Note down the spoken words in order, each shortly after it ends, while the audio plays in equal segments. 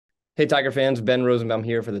Hey, Tiger fans, Ben Rosenbaum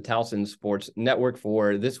here for the Towson Sports Network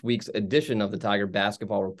for this week's edition of the Tiger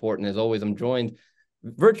Basketball Report. And as always, I'm joined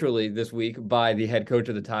virtually this week by the head coach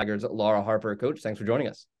of the Tigers, Laura Harper. Coach, thanks for joining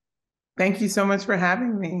us. Thank you so much for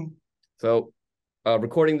having me. So,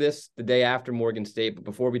 recording this the day after Morgan State, but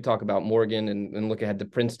before we talk about Morgan and look ahead to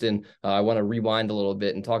Princeton, I want to rewind a little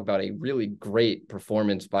bit and talk about a really great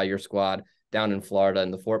performance by your squad down in Florida in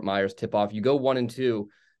the Fort Myers tip-off. You go 1-2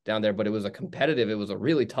 down there, but it was a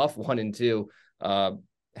really tough 1-2.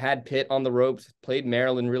 Had Pitt on the ropes, played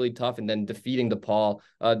Maryland really tough, and then defeating DePaul.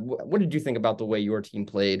 What did you think about the way your team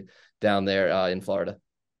played down there in Florida?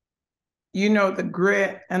 You know, the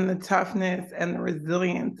grit and the toughness and the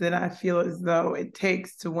resilience that I feel as though it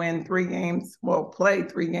takes to win 3 games, play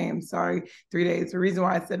 3 games, 3 days. The reason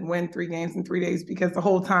why I said win 3 games in 3 days, because the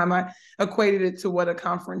whole time I equated it to what a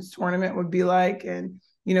conference tournament would be like. And,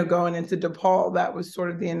 you know, going into DePaul, that was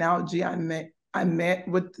sort of the analogy I met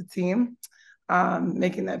with the team,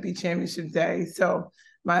 making that be championship day. So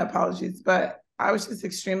my apologies, but I was just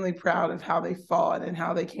extremely proud of how they fought and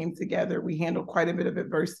how they came together. We handled quite a bit of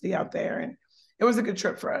adversity out there, and it was a good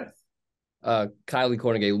trip for us. Kylie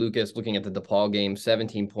Cornegay-Lucas, looking at the DePaul game,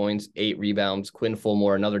 17 points, 8 rebounds. Quinn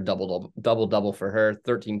Fulmore, another double for her,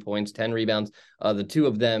 13 points, 10 rebounds. The two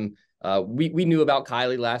of them, we knew about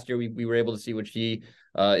Kylie last year. We were able to see what she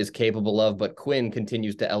is capable of, but Quinn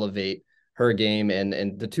continues to elevate her game,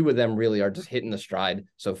 and the two of them really are just hitting the stride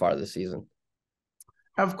so far this season.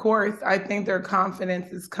 Of course, I think their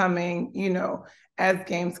confidence is coming, you know, as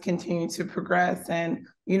games continue to progress. And,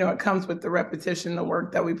 you know, it comes with the repetition, the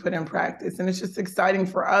work that we put in practice. And it's just exciting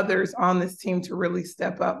for others on this team to really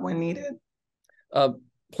step up when needed.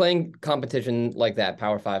 Playing competition like that,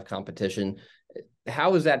 Power 5 competition,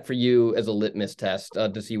 how is that for you as a litmus test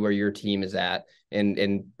to see where your team is at?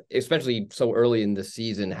 And especially so early in the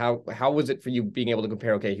season, how was it for you being able to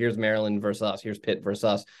compare, okay, here's Maryland versus us, here's Pitt versus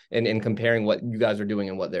us, and comparing what you guys are doing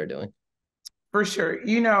and what they're doing? For sure.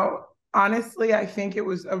 You know, honestly, I think it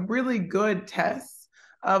was a really good test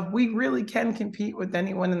of we really can compete with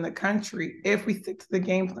anyone in the country if we stick to the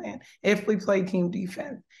game plan, if we play team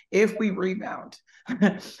defense, if we rebound,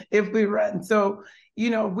 if we run. So, you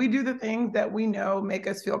know, we do the things that we know make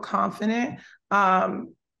us feel confident.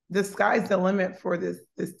 The sky's the limit for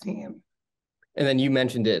this team. And then you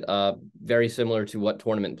mentioned it, very similar to what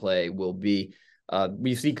tournament play will be.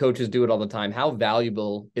 We see coaches do it all the time. How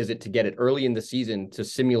valuable is it to get it early in the season to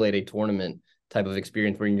simulate a tournament type of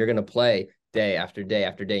experience where you're going to play day after day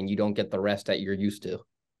after day and you don't get the rest that you're used to?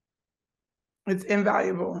 It's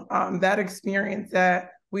invaluable. That experience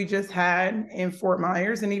that we just had in Fort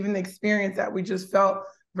Myers, and even the experience that we just felt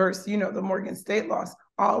versus, you know, the Morgan State loss,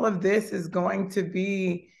 all of this is going to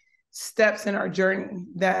be steps in our journey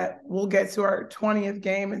that we'll get to our 20th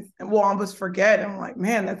game and we'll almost forget. And I'm like,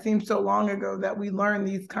 man, that seems so long ago that we learned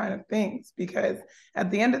these kind of things, because at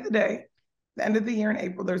the end of the day, the end of the year in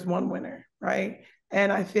April, there's one winner, right? And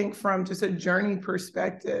I think from just a journey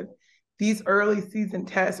perspective, these early season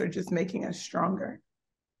tests are just making us stronger.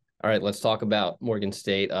 All right, let's talk about Morgan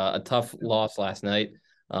State. A tough loss last night.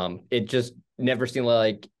 It just never seemed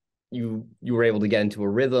like you were able to get into a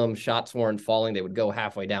rhythm. Shots weren't falling. They would go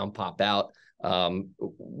halfway down, pop out.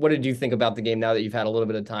 What did you think about the game now that you've had a little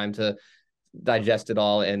bit of time to digest it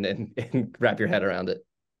all and wrap your head around it?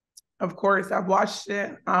 Of course, I've watched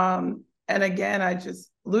it. And again, I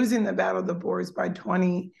just losing the battle of the boards by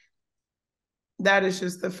 20. That is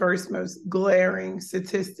just the first most glaring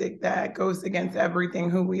statistic that goes against everything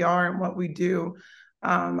who we are and what we do.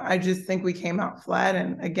 I just think we came out flat.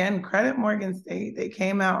 And again, credit Morgan State. They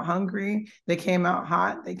came out hungry. They came out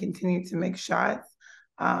hot. They continued to make shots.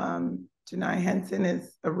 Janai Henson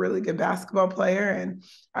is a really good basketball player. And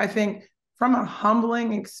I think from a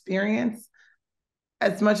humbling experience,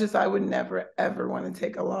 as much as I would never, ever want to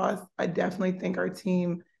take a loss, I definitely think our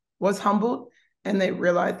team was humbled and they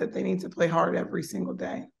realized that they need to play hard every single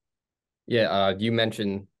day. Yeah, you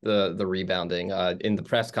mentioned the rebounding. In the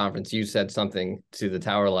press conference, you said something to the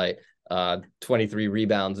Tower Light, 23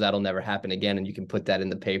 rebounds, that'll never happen again, and you can put that in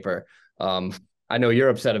the paper. I know you're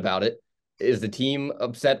upset about it. Is the team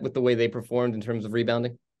upset with the way they performed in terms of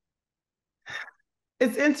rebounding?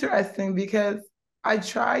 It's interesting because I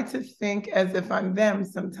try to think as if I'm them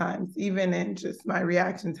sometimes, even in just my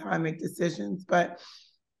reaction to how I make decisions, but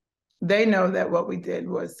they know that what we did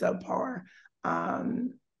was subpar.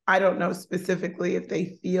 I don't know specifically if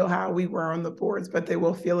they feel how we were on the boards, but they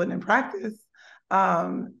will feel it in practice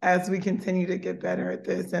as we continue to get better at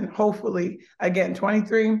this. And hopefully, again,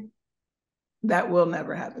 23, that will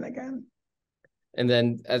never happen again. And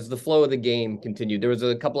then as the flow of the game continued, there was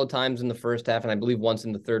a couple of times in the first half, and I believe once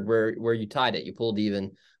in the third, where you tied it, you pulled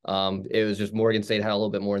even. It was just Morgan State had a little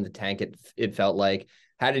bit more in the tank. It felt like.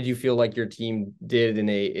 How did you feel like your team did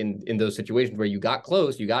in those situations where you got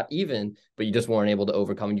close, you got even, but you just weren't able to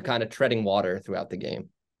overcome, and you kind of treading water throughout the game?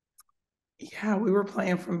 Yeah, we were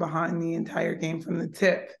playing from behind the entire game from the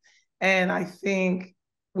tip. And I think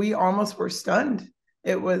we almost were stunned.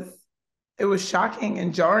 It was it was shocking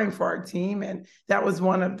and jarring for our team. And that was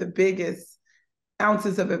one of the biggest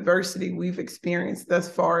ounces of adversity we've experienced thus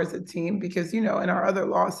far as a team because, in our other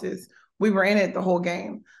losses, we were in it the whole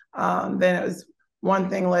game. Then it was one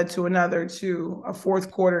thing led to another to a fourth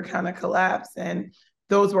quarter kind of collapse. And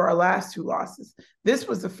those were our last two losses. This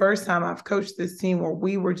was the first time I've coached this team where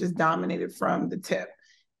we were just dominated from the tip.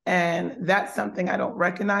 And that's something I don't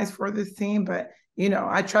recognize for this team. But,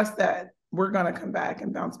 I trust that we're going to come back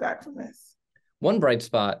and bounce back from this. One bright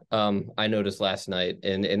spot I noticed last night,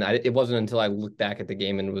 and it wasn't until I looked back at the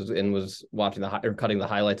game and was watching or cutting the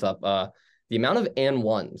highlights up, the amount of and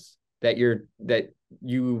ones that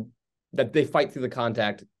they fight through the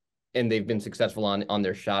contact and they've been successful on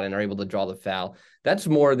their shot and are able to draw the foul. That's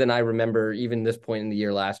more than I remember even this point in the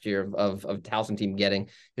year last year of Towson team getting.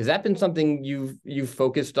 Has that been something you've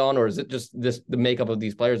focused on, or is it just the makeup of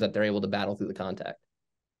these players that they're able to battle through the contact?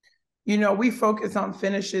 We focus on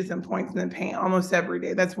finishes and points in the paint almost every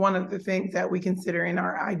day. That's one of the things that we consider in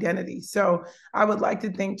our identity. So I would like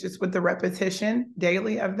to think just with the repetition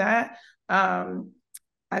daily of that,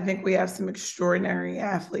 I think we have some extraordinary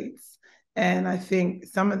athletes. And I think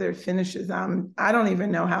some of their finishes, I don't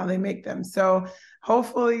even know how they make them. So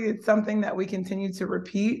hopefully it's something that we continue to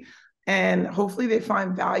repeat. And hopefully they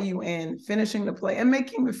find value in finishing the play and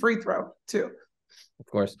making the free throw too. Of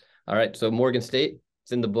course. All right. So Morgan State,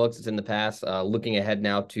 it's in the books. It's in the past. Looking ahead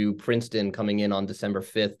now to Princeton coming in on December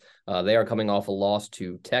 5th. They are coming off a loss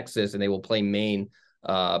to Texas, and they will play Maine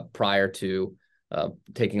prior to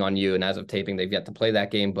taking on you. And as of taping, they've yet to play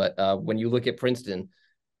that game. But when you look at Princeton,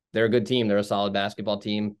 they're a good team. They're a solid basketball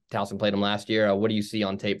team. Towson played them last year. What do you see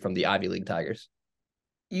on tape from the Ivy League Tigers?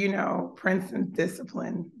 Princeton's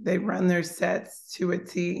discipline. They run their sets to a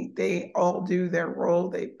T. They all do their role.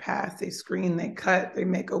 They pass, they screen, they cut, they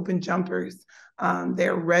make open jumpers.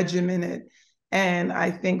 They're regimented. And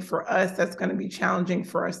I think for us, that's going to be challenging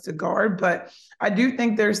for us to guard. But I do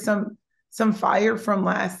think there's some fire from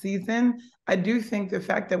last season. I do think the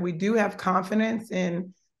fact that we do have confidence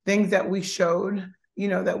in things that we showed,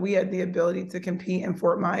 that we had the ability to compete in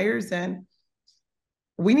Fort Myers. And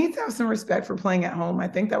we need to have some respect for playing at home. I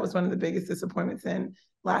think that was one of the biggest disappointments in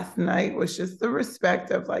last night was just the respect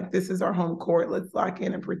of this is our home court. Let's lock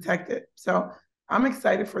in and protect it. So I'm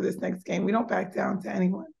excited for this next game. We don't back down to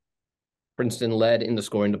anyone. Princeton led in the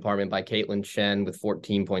scoring department by Caitlin Shen with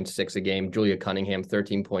 14.6 a game, Julia Cunningham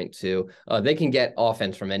 13.2. They can get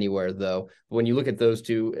offense from anywhere, though. When you look at those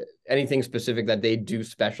two, anything specific that they do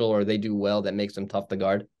special or they do well that makes them tough to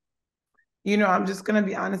guard? I'm just going to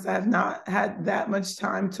be honest. I have not had that much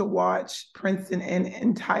time to watch Princeton in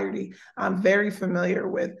entirety. I'm very familiar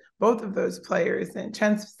with both of those players, and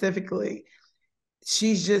Chen specifically.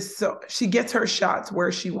 She's just she gets her shots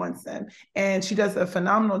where she wants them. And she does a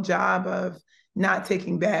phenomenal job of not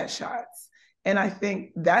taking bad shots. And I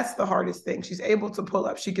think that's the hardest thing. She's able to pull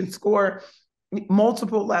up. She can score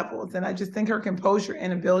multiple levels. And I just think her composure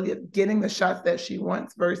and ability of getting the shots that she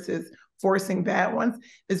wants versus forcing bad ones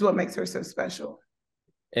is what makes her so special.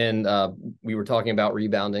 And we were talking about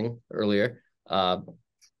rebounding earlier.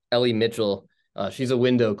 Ellie Mitchell, she's a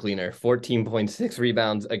window cleaner, 14.6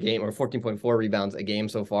 rebounds a game or 14.4 rebounds a game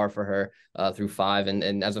so far for her through 5.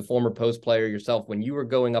 And as a former post player yourself, when you were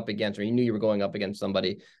going up against, or you knew you were going up against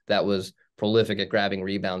somebody that was prolific at grabbing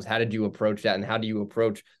rebounds, how did you approach that? And how do you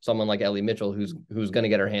approach someone like Ellie Mitchell, who's going to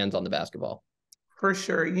get her hands on the basketball? For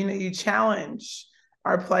sure. You challenge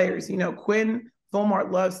our players. Quinn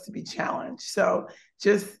Fulmart loves to be challenged. So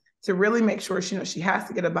just to really make sure she has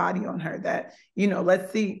to get a body on her that,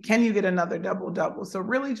 let's see, can you get another double-double? So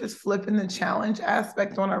really just flipping the challenge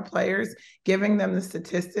aspect on our players, giving them the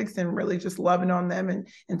statistics and really just loving on them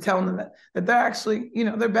and telling them that they're actually,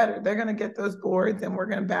 they're better. They're going to get those boards and we're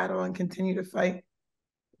going to battle and continue to fight.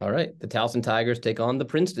 All right. The Towson Tigers take on the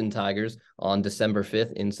Princeton Tigers on December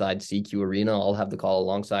 5th inside CQ Arena. I'll have the call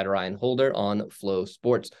alongside Ryan Holder on Flow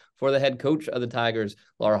Sports. For the head coach of the Tigers,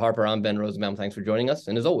 Laura Harper, I'm Ben Rosenbaum. Thanks for joining us.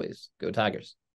 And as always, go Tigers.